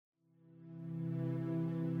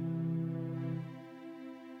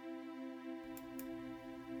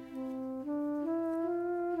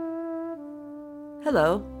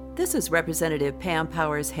Hello, this is Representative Pam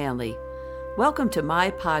Powers Hanley. Welcome to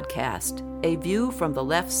my podcast, A View from the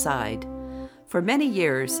Left Side. For many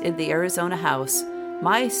years in the Arizona House,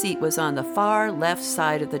 my seat was on the far left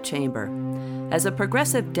side of the chamber. As a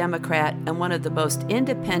progressive Democrat and one of the most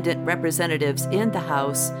independent representatives in the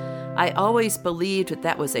House, I always believed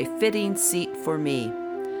that was a fitting seat for me.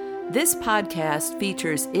 This podcast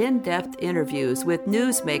features in-depth interviews with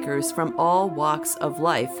newsmakers from all walks of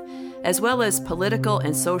life, as well as political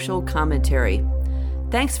and social commentary.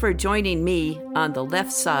 Thanks for joining me on the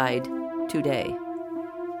left side today.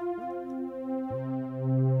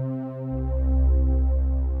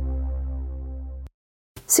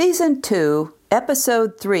 Season 2,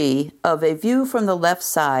 Episode 3 of A View from the Left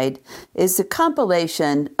Side is a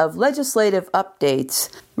compilation of legislative updates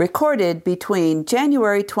recorded between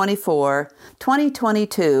January 24,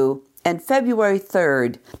 2022 and February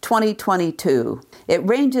 3, 2022. It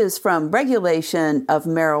ranges from regulation of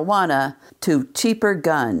marijuana to cheaper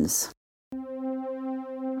guns.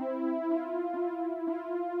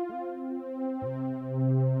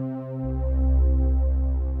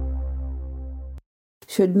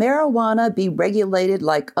 Should marijuana be regulated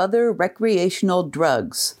like other recreational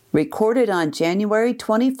drugs? Recorded on January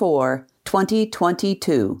 24,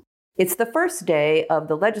 2022. It's the first day of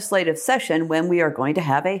the legislative session when we are going to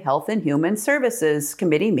have a Health and Human Services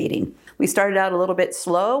Committee meeting. We started out a little bit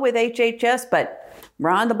slow with HHS, but we're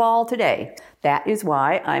on the ball today. That is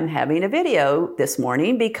why I'm having a video this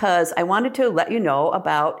morning, because I wanted to let you know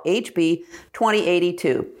about HB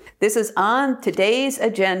 2082. This is on today's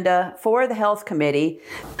agenda for the Health Committee.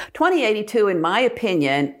 2082, in my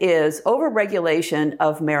opinion, is overregulation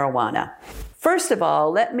of marijuana. First of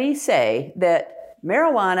all, let me say that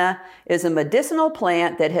marijuana is a medicinal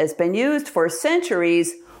plant that has been used for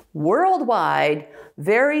centuries worldwide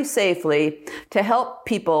very safely to help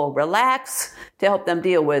people relax, to help them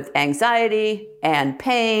deal with anxiety and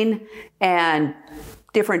pain and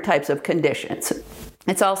different types of conditions.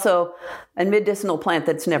 It's also a medicinal plant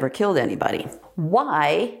that's never killed anybody.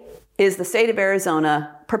 Why is the state of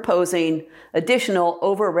Arizona proposing additional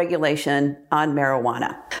overregulation on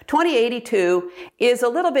marijuana? 2082 is a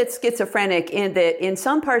little bit schizophrenic in that in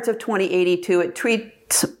some parts of 2082 it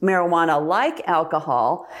treats marijuana like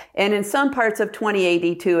alcohol, and in some parts of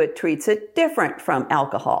 2082 it treats it different from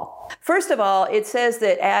alcohol. First of all, it says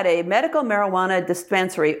that at a medical marijuana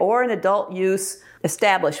dispensary or an adult use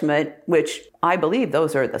establishment, which I believe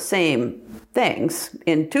those are the same things,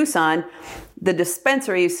 in Tucson, the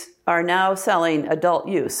dispensaries are now selling adult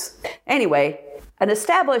use. Anyway, an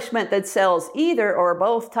establishment that sells either or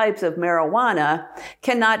both types of marijuana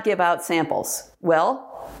cannot give out samples. Well,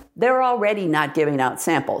 they're already not giving out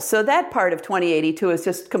samples. So that part of 2082 is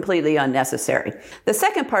just completely unnecessary. The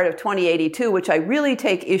second part of 2082, which I really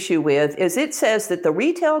take issue with, is it says that the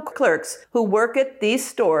retail clerks who work at these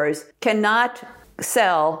stores cannot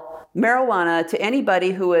sell marijuana to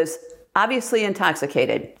anybody who is obviously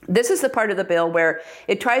intoxicated. This is the part of the bill where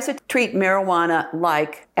it tries to treat marijuana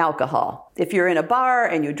like alcohol. If you're in a bar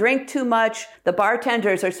and you drink too much, the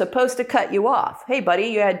bartenders are supposed to cut you off. Hey, buddy,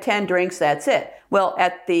 you had 10 drinks, that's it. Well,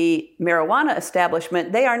 at the marijuana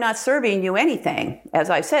establishment, they are not serving you anything. As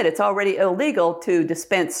I said, it's already illegal to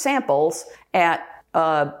dispense samples at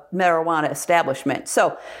a marijuana establishment.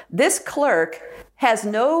 So this clerk has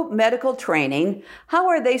no medical training. How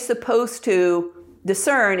are they supposed to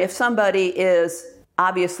discern if somebody is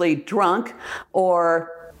obviously drunk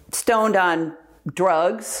or stoned on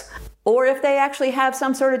drugs, or if they actually have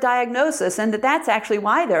some sort of diagnosis and that's actually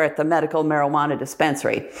why they're at the medical marijuana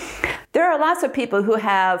dispensary? There are lots of people who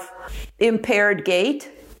have impaired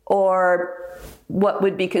gait or what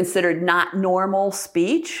would be considered not normal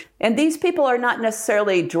speech. And these people are not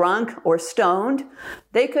necessarily drunk or stoned.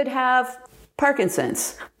 They could have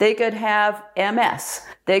Parkinson's, they could have MS,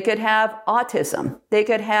 they could have autism, they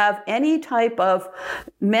could have any type of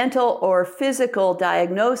mental or physical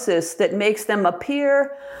diagnosis that makes them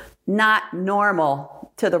appear not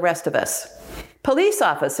normal to the rest of us. Police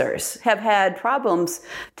officers have had problems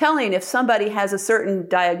telling if somebody has a certain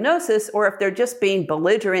diagnosis or if they're just being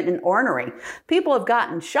belligerent and ornery. People have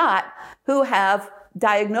gotten shot who have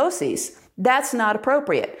diagnoses. That's not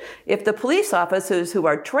appropriate. If the police officers who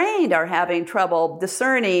are trained are having trouble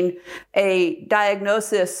discerning a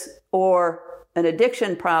diagnosis or an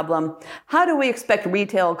addiction problem, how do we expect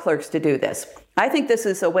retail clerks to do this? I think this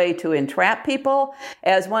is a way to entrap people.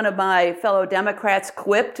 As one of my fellow Democrats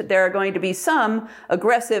quipped, there are going to be some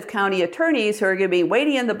aggressive county attorneys who are going to be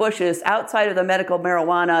waiting in the bushes outside of the medical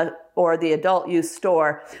marijuana or the adult use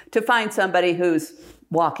store to find somebody who's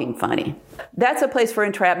walking funny. That's a place for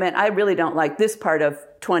entrapment. I really don't like this part of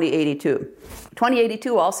 2082.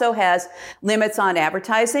 2082 also has limits on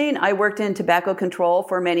advertising. I worked in tobacco control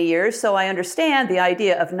for many years, so I understand the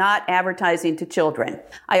idea of not advertising to children.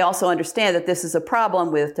 I also understand that this is a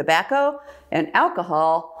problem with tobacco and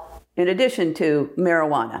alcohol in addition to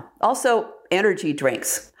marijuana. Also, energy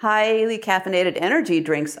drinks. Highly caffeinated energy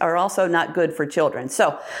drinks are also not good for children.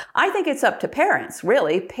 So I think it's up to parents,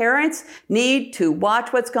 really. Parents need to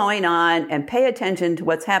watch what's going on and pay attention to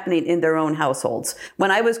what's happening in their own households.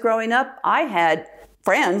 When I was growing up, I had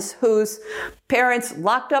friends whose parents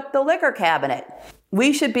locked up the liquor cabinet.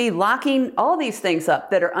 We should be locking all these things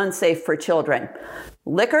up that are unsafe for children.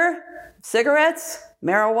 Liquor, cigarettes,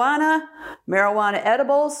 marijuana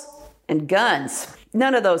edibles, and guns.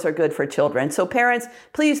 None of those are good for children. So parents,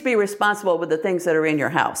 please be responsible with the things that are in your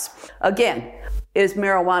house. Again, is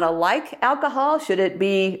marijuana like alcohol? Should it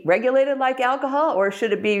be regulated like alcohol, or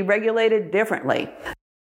should it be regulated differently?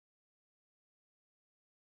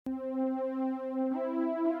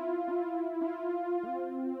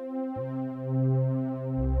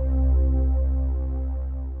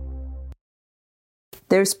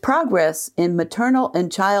 There's progress in maternal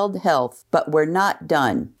and child health, but we're not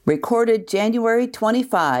done. Recorded January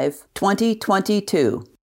 25, 2022.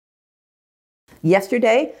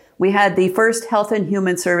 Yesterday, we had the first Health and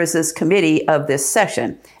Human Services Committee of this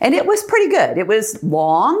session, and it was pretty good. It was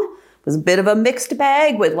long. It was a bit of a mixed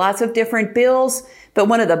bag with lots of different bills, but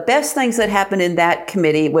one of the best things that happened in that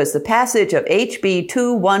committee was the passage of HB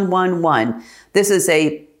 2111. This is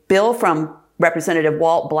a bill from Representative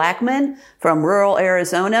Walt Blackman from rural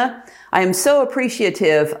Arizona. I am so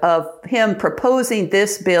appreciative of him proposing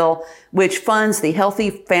this bill, which funds the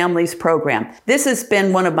Healthy Families Program. This has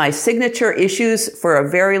been one of my signature issues for a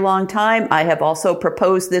very long time. I have also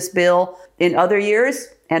proposed this bill in other years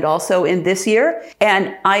and also in this year.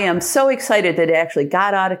 And I am so excited that it actually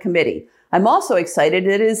got out of committee. I'm also excited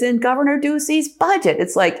that it is in Governor Ducey's budget.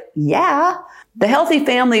 It's like, yeah. The Healthy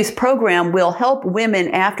Families Program will help women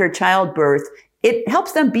after childbirth. It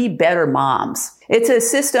helps them be better moms. It's a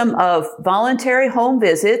system of voluntary home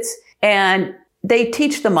visits, and they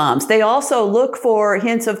teach the moms. They also look for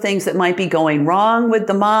hints of things that might be going wrong with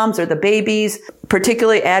the moms or the babies,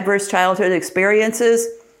 particularly adverse childhood experiences.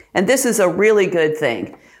 And this is a really good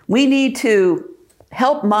thing. We need to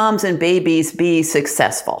help moms and babies be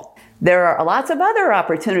successful. There are lots of other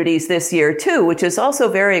opportunities this year, too, which is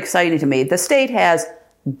also very exciting to me. The state has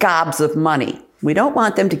gobs of money. We don't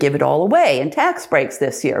want them to give it all away in tax breaks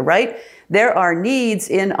this year, right? There are needs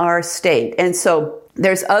in our state. And so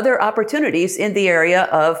there's other opportunities in the area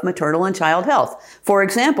of maternal and child health. For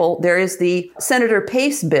example, there is the Senator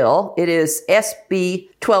Pace bill. It is SB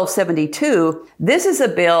 1272. This is a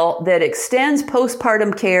bill that extends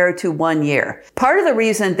postpartum care to 1 year. Part of the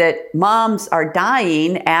reason that moms are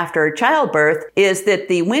dying after childbirth is that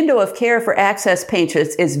the window of care for access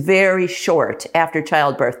patients is very short after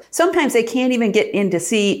childbirth. Sometimes they can't even get in to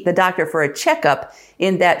see the doctor for a checkup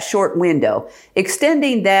in that short window.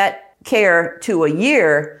 Extending that care to a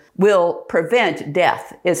year will prevent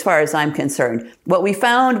death, as far as I'm concerned. What we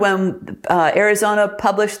found when Arizona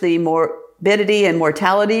published the morbidity and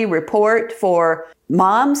mortality report for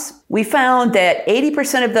moms, we found that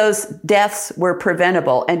 80% of those deaths were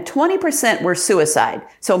preventable and 20% were suicide.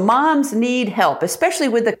 So moms need help, especially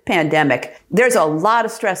with the pandemic. There's a lot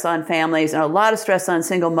of stress on families and a lot of stress on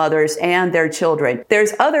single mothers and their children.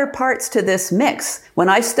 There's other parts to this mix. When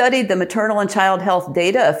I studied the maternal and child health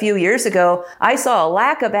data a few years ago, I saw a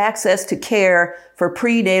lack of access to care for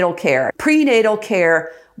prenatal care. Prenatal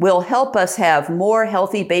care will help us have more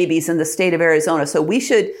healthy babies in the state of Arizona. So we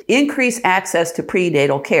should increase access to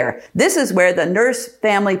prenatal care. This is where the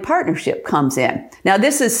nurse-family partnership comes in. Now,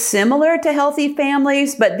 this is similar to Healthy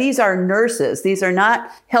Families, but these are nurses. These are not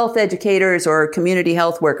health educators or community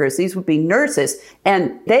health workers. These would be nurses,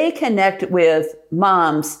 and they connect with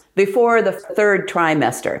moms before the third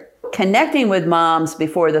trimester. Connecting with moms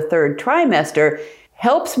before the third trimester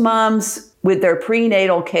helps moms with their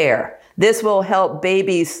prenatal care. This will help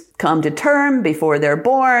babies come to term before they're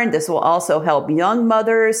born. This will also help young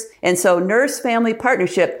mothers. And so nurse-family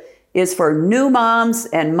partnership is for new moms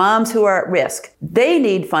and moms who are at risk. They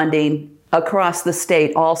need funding across the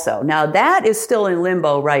state also. Now, that is still in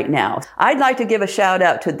limbo right now. I'd like to give a shout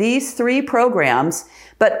out to these three programs,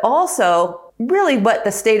 but also really what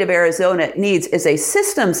the state of Arizona needs is a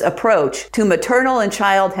systems approach to maternal and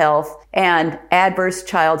child health and adverse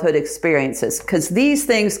childhood experiences, because these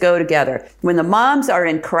things go together. When the moms are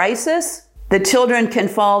in crisis, the children can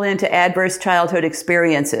fall into adverse childhood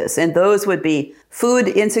experiences, and those would be food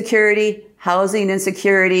insecurity, housing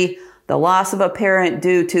insecurity, the loss of a parent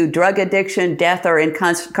due to drug addiction, death, or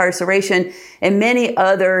incarceration, and many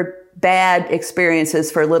other bad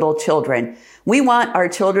experiences for little children. We want our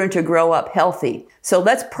children to grow up healthy. So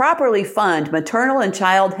let's properly fund maternal and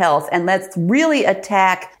child health, and let's really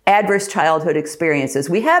attack adverse childhood experiences.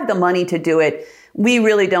 We have the money to do it. We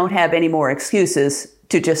really don't have any more excuses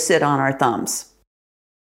to just sit on our thumbs.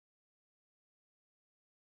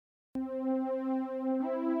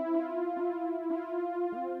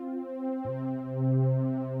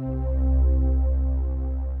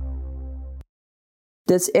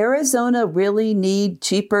 Does Arizona really need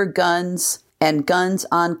cheaper guns and guns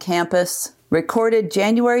on campus? Recorded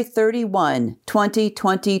January 31,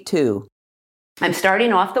 2022. I'm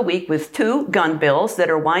starting off the week with two gun bills that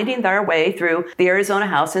are winding their way through the Arizona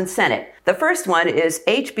House and Senate. The first one is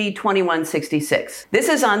HB 2166. This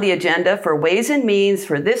is on the agenda for Ways and Means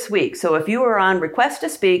for this week. So if you are on Request to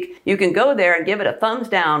Speak, you can go there and give it a thumbs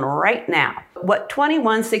down right now. What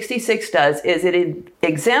 2166 does is it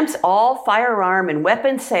exempts all firearm and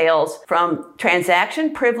weapon sales from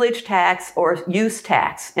transaction privilege tax or use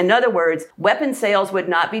tax. In other words, weapon sales would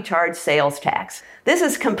not be charged sales tax. This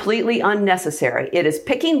is completely unnecessary. It is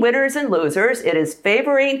picking winners and losers. It is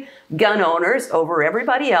favoring gun owners over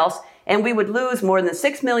everybody else. And we would lose more than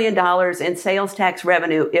 $6 million in sales tax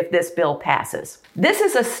revenue if this bill passes. This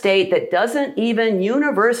is a state that doesn't even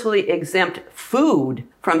universally exempt food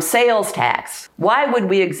from sales tax. Why would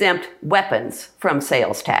we exempt weapons from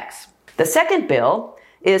sales tax? The second bill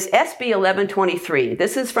is SB 1123.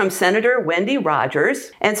 This is from Senator Wendy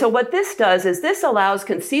Rogers. And so what this does is this allows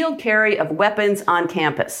concealed carry of weapons on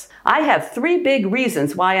campus. I have three big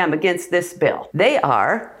reasons why I'm against this bill. They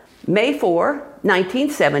are May 4,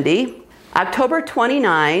 1970, October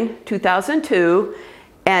 29, 2002,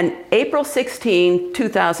 and April 16,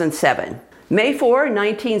 2007. May 4,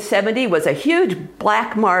 1970 was a huge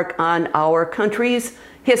black mark on our country's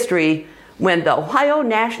history when the Ohio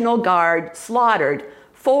National Guard slaughtered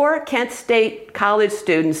 4 Kent State college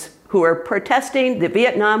students who were protesting the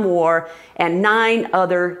Vietnam War, and 9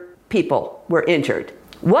 other people were injured.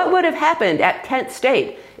 What would have happened at Kent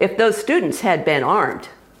State if those students had been armed?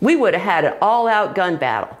 We would have had an all-out gun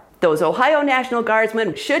battle. Those Ohio National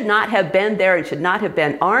Guardsmen should not have been there and should not have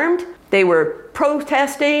been armed. They were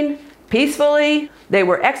protesting peacefully. They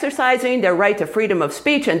were exercising their right to freedom of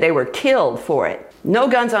speech, and they were killed for it. No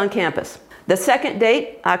guns on campus. The second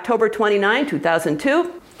date, October 29,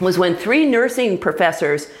 2002, was when 3 nursing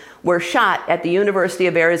professors were shot at the University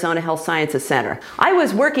of Arizona Health Sciences Center. I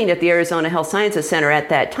was working at the Arizona Health Sciences Center at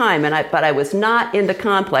that time, but I was not in the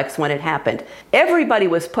complex when it happened. Everybody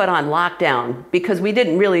was put on lockdown because we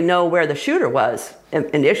didn't really know where the shooter was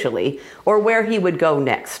initially or where he would go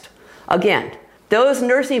next. Again, those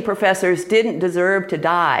nursing professors didn't deserve to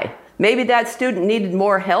die. Maybe that student needed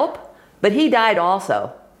more help, but he died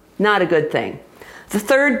also. Not a good thing. The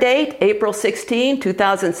third date, April 16,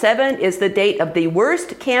 2007, is the date of the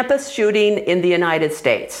worst campus shooting in the United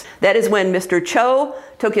States. That is when Mr. Cho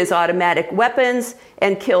took his automatic weapons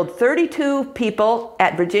and killed 32 people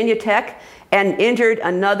at Virginia Tech and injured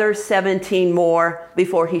another 17 more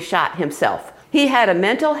before he shot himself. He had a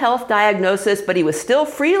mental health diagnosis, but he was still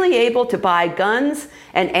freely able to buy guns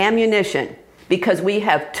and ammunition because we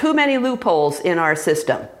have too many loopholes in our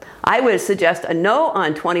system. I would suggest a no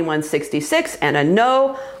on 2166 and a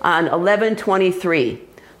no on 1123.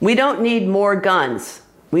 We don't need more guns.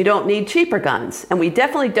 We don't need cheaper guns. And we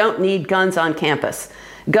definitely don't need guns on campus.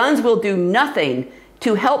 Guns will do nothing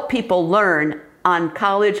to help people learn on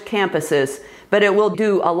college campuses, but it will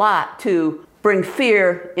do a lot to bring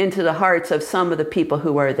fear into the hearts of some of the people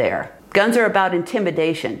who are there. Guns are about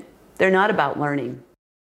intimidation. They're not about learning.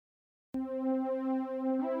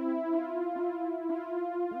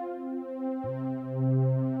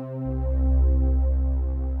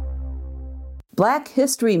 Black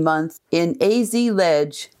History Month in AZ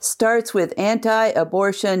Ledge starts with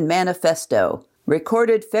Anti-Abortion Manifesto,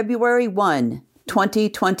 recorded February 1,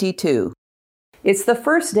 2022. It's the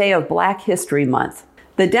first day of Black History Month.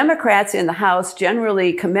 The Democrats in the House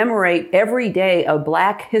generally commemorate every day of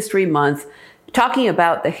Black History Month, talking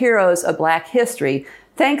about the heroes of Black history,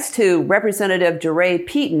 thanks to Representative DeRay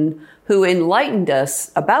Peaton, who enlightened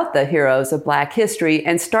us about the heroes of Black history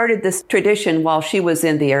and started this tradition while she was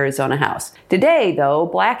in the Arizona House. Today, though,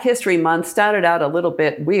 Black History Month started out a little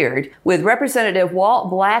bit weird, with Representative Walt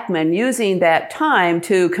Blackman using that time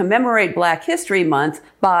to commemorate Black History Month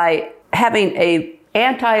by having a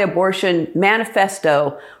anti-abortion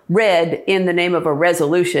manifesto read in the name of a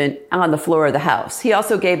resolution on the floor of the House. He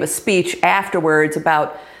also gave a speech afterwards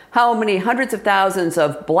about how many hundreds of thousands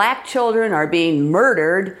of black children are being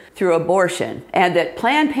murdered through abortion, and that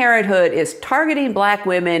Planned Parenthood is targeting black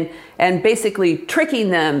women and basically tricking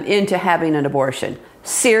them into having an abortion.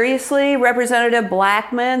 Seriously, Representative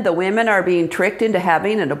Blackman, the women are being tricked into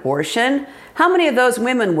having an abortion? How many of those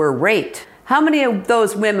women were raped? How many of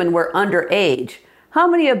those women were underage? How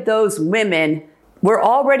many of those women were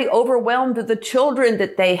already overwhelmed with the children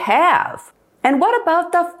that they have? And what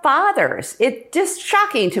about the fathers? It's just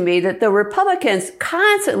shocking to me that the Republicans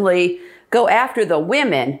constantly go after the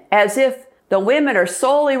women as if the women are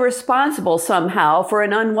solely responsible somehow for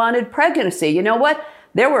an unwanted pregnancy. You know what?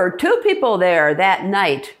 There were two people there that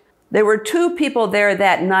night. There were two people there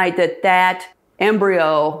that night that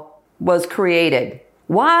embryo was created.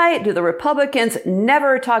 Why do the Republicans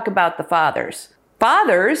never talk about the fathers?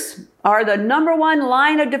 Fathers are the number one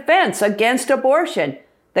line of defense against abortion.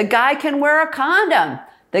 The guy can wear a condom.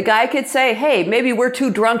 The guy could say, hey, maybe we're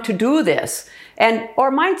too drunk to do this.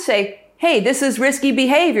 Or might say, hey, this is risky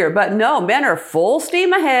behavior. But no, men are full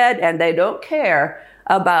steam ahead and they don't care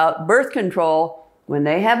about birth control when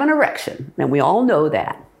they have an erection. And we all know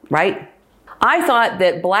that, right? I thought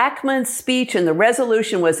that Blackman's speech in the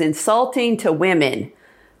resolution was insulting to women.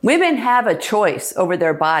 Women have a choice over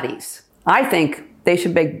their bodies. I think they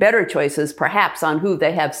should make better choices, perhaps, on who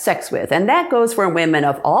they have sex with. And that goes for women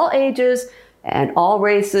of all ages and all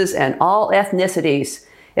races and all ethnicities.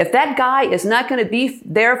 If that guy is not going to be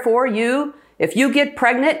there for you, if you get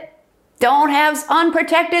pregnant, don't have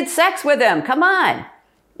unprotected sex with him. Come on.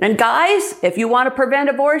 And guys, if you want to prevent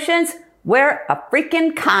abortions, wear a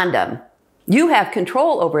freaking condom. You have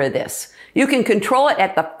control over this. You can control it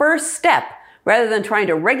at the first step rather than trying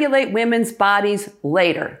to regulate women's bodies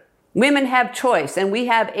later. Women have choice and we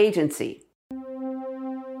have agency.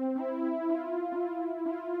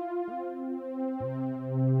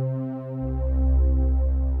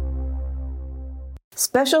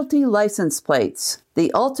 Specialty license plates,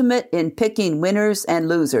 the ultimate in picking winners and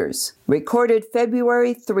losers. Recorded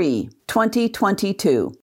February 3,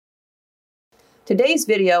 2022. Today's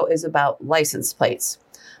video is about license plates.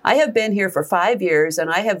 I have been here for 5 years and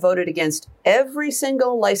I have voted against every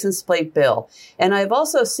single license plate bill. And I've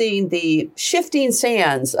also seen the shifting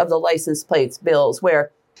sands of the license plates bills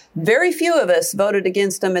where very few of us voted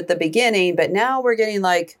against them at the beginning, but now we're getting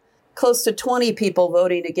like close to 20 people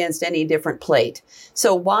voting against any different plate.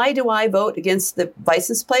 So why do I vote against the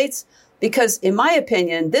license plates? Because in my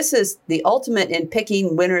opinion, this is the ultimate in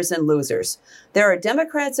picking winners and losers. There are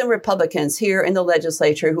Democrats and Republicans here in the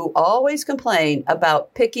legislature who always complain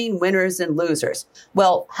about picking winners and losers.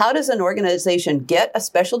 Well, how does an organization get a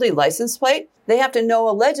specialty license plate? They have to know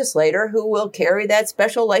a legislator who will carry that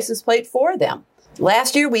special license plate for them.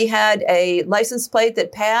 Last year, we had a license plate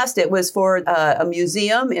that passed. It was for a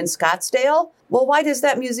museum in Scottsdale. Well, why does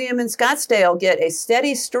that museum in Scottsdale get a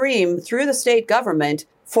steady stream through the state government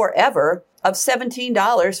forever of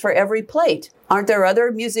 $17 for every plate? Aren't there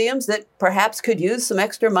other museums that perhaps could use some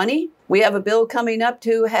extra money? We have a bill coming up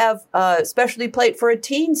to have a specialty plate for a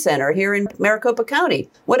teen center here in Maricopa County.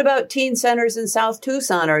 What about teen centers in South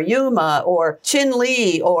Tucson or Yuma or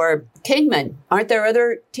Chinle or Kingman? Aren't there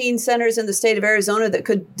other teen centers in the state of Arizona that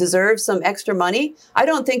could deserve some extra money? I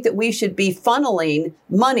don't think that we should be funneling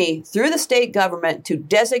money through the state government to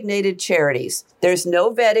designated charities. There's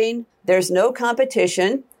no vetting. There's no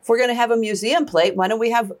competition. If we're going to have a museum plate, why don't we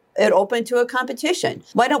have it open to a competition?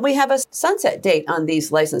 Why don't we have a sunset date on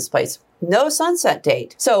these license plates? No sunset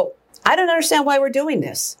date. So I don't understand why we're doing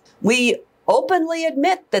this. We openly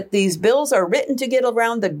admit that these bills are written to get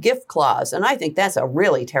around the gift clause, and I think that's a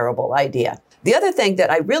really terrible idea. The other thing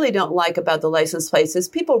that I really don't like about the license plates is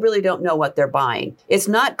people really don't know what they're buying. It's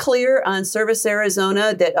not clear on Service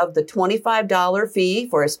Arizona that of the $25 fee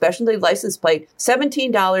for a specialty license plate,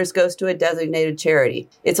 $17 goes to a designated charity.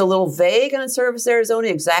 It's a little vague on Service Arizona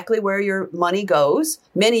exactly where your money goes.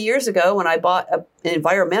 Many years ago, when I bought an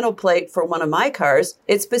environmental plate for one of my cars,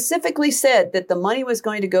 it specifically said that the money was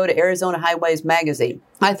going to go to Arizona Highways magazine.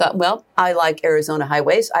 I thought, well, I like Arizona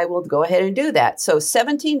Highways. I will go ahead and do that. So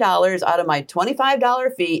 $17 out of my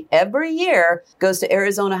 $25 fee every year goes to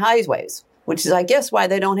Arizona Highways, which is, I guess, why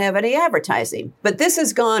they don't have any advertising. But this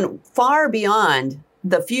has gone far beyond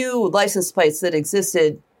the few license plates that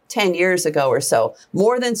existed 10 years ago or so.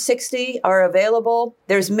 More than 60 are available.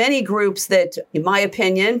 There's many groups that, in my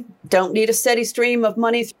opinion, don't need a steady stream of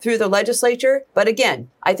money through the legislature. But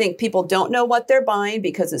again, I think people don't know what they're buying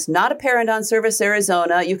because it's not apparent on Service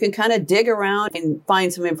Arizona. You can kind of dig around and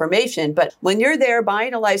find some information. But when you're there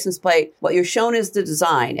buying a license plate, what you're shown is the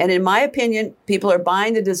design. And in my opinion, people are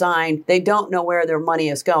buying the design. They don't know where their money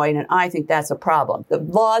is going. And I think that's a problem. The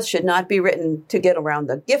laws should not be written to get around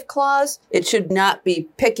the gift clause. It should not be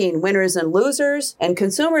picking winners and losers. And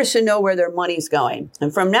consumers should know where their money's going.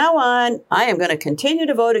 And from now on, I am going to continue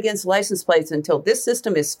to vote against license plates until this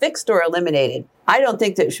system is fixed or eliminated. I don't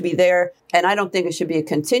think that it should be there, and I don't think it should be a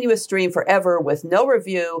continuous stream forever with no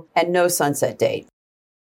review and no sunset date.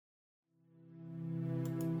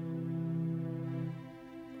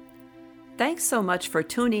 Thanks so much for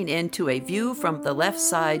tuning in to A View from the Left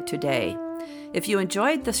Side today. If you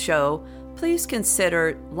enjoyed the show, please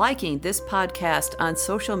consider liking this podcast on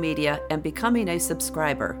social media and becoming a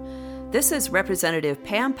subscriber. This is Representative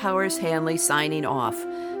Pam Powers-Hanley signing off.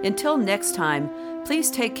 Until next time,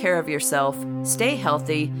 please take care of yourself, stay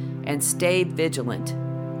healthy, and stay vigilant.